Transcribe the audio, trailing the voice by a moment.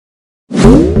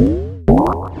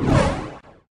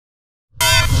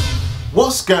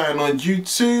What's going on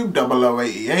YouTube?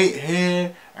 0088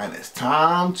 here, and it's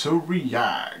time to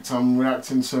react. I'm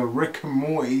reacting to Rick and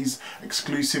Morty's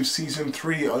exclusive season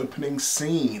 3 opening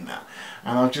scene.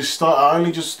 And I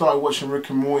only just started watching Rick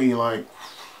and Morty like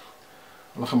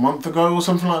a month ago or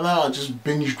something like that. I just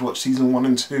binged watched season 1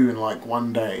 and 2 in like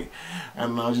one day,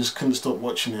 and I just couldn't stop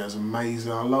watching it. It's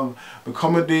amazing. I love the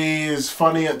comedy, is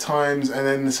funny at times, and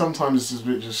then sometimes it's a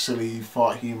bit just silly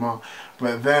fart humour.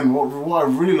 But then what I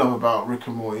really love about Rick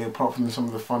and Morty, apart from some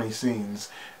of the funny scenes,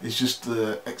 is just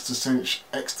the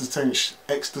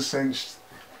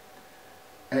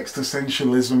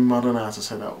existentialism. I don't know how to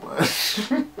say that word.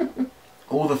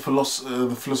 All the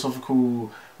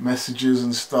philosophical messages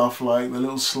and stuff, like the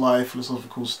little sly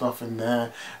philosophical stuff in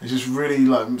there. It's just really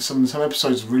like some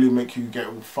episodes really make you get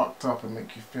all fucked up and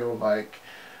make you feel like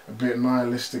a bit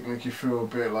nihilistic, make you feel a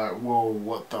bit like, whoa,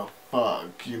 what the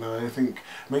fuck, you know. I think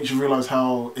it makes you realise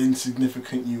how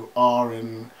insignificant you are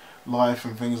in life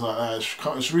and things like that.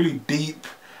 It's really deep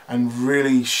and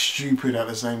really stupid at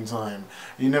the same time.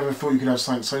 You never thought you could have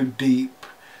something so deep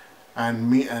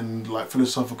and like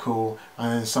philosophical,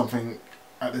 and then something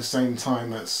at the same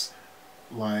time that's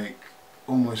like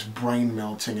almost brain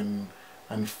melting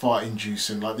and fart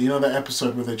inducing. Like, you know that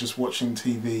episode where they're just watching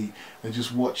TV, they're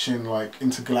just watching like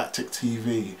intergalactic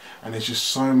TV, and there's just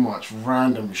so much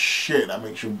random shit that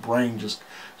makes your brain just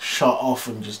shut off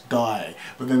and just die.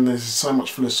 But then there's so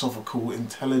much philosophical,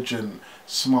 intelligent,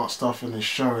 smart stuff in this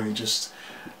show, and it just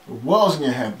whirls in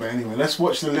your head. But anyway, let's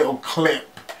watch the little clip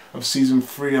of season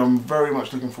 3. I'm very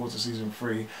much looking forward to season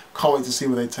 3. Can't wait to see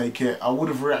where they take it. I would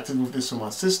have reacted with this with my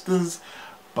sisters,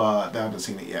 but they haven't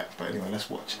seen it yet. But anyway, let's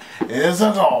watch. Here's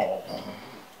it all.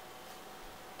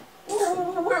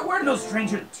 We're no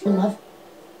stranger to love.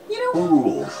 You know,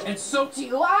 rules. and so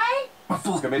do I.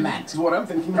 Fuck, I mean, Max is what I'm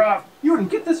thinking. You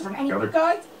wouldn't get this from any other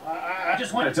guy. I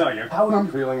just want to tell you how I'm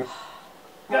feeling.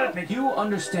 Gotta make you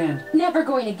understand. Never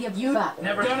going to give you up.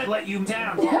 Never gonna let you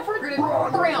down. Never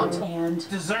gonna around and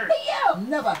Dessert. you.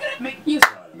 Never gonna make You.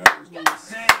 gonna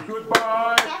say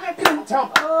Goodbye. Never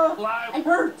Tell. lie. I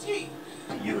heard You.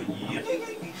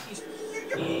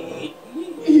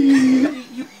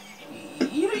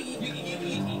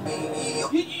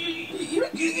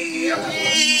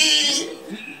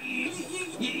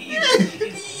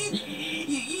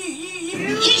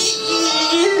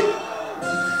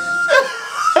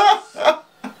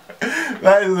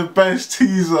 That is the best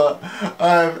teaser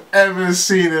I've ever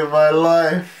seen in my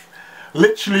life.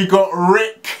 Literally got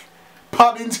Rick,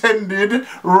 pun intended,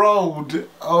 rolled.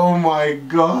 Oh my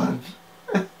god.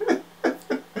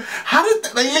 How did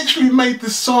they literally made the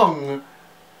song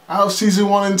out of season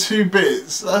 1 and 2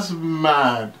 bits? That's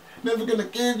mad. Never gonna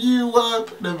give you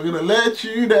up, never gonna let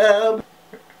you down.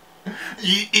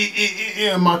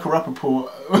 Michael Rappaport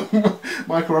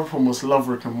must love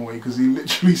Rick and Morty, because he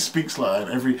literally speaks like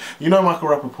that every. You know Michael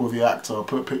Rappaport, the actor. I'll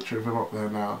put a picture of him up there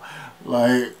now.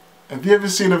 Like, have you ever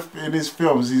seen in his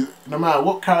films? No matter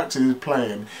what character he's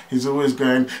playing, he's always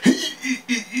going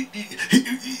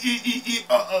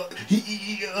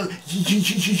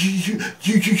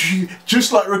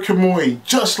just like Rick and Morty.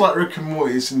 Just like Rick and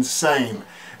Morty. It's insane.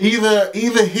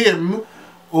 Either him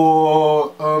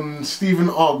or Stephen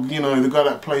Ogg, you know, the guy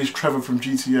that plays Trevor from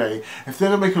GTA, if they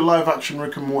ever make a live action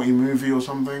Rick and Morty movie or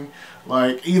something,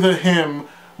 like either him,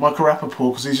 Michael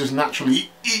Rappaport, because he's just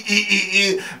naturally,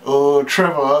 or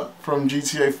Trevor from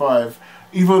GTA 5,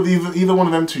 either one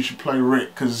of them two should play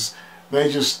Rick, because they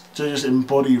just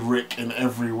embody Rick in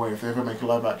every way if they ever make a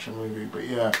live action movie. But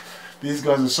yeah, these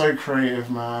guys are so creative,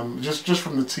 man. Just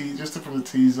from the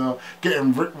teaser,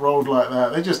 getting Rick rolled like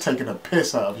that, they're just taking a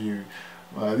piss out of you.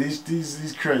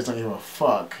 These creators don't give a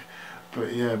fuck.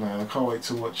 But yeah, man, I can't wait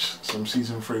to watch some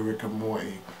season 3 Rick and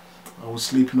Morty. I was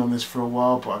sleeping on this for a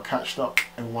while, but I catched up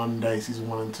in one day, season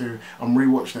 1 and 2. I'm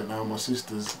rewatching it now with my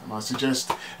sisters, and I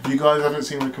suggest if you guys haven't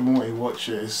seen Rick and Morty, watch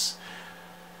it.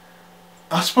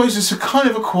 I suppose it's a kind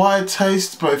of acquired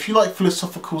taste, but if you like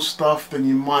philosophical stuff, then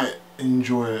you might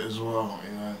enjoy it as well,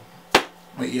 you know.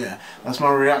 But yeah, that's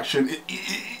my reaction.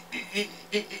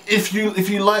 If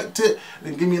you liked it,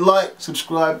 then give me a like,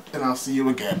 subscribe, and I'll see you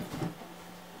again.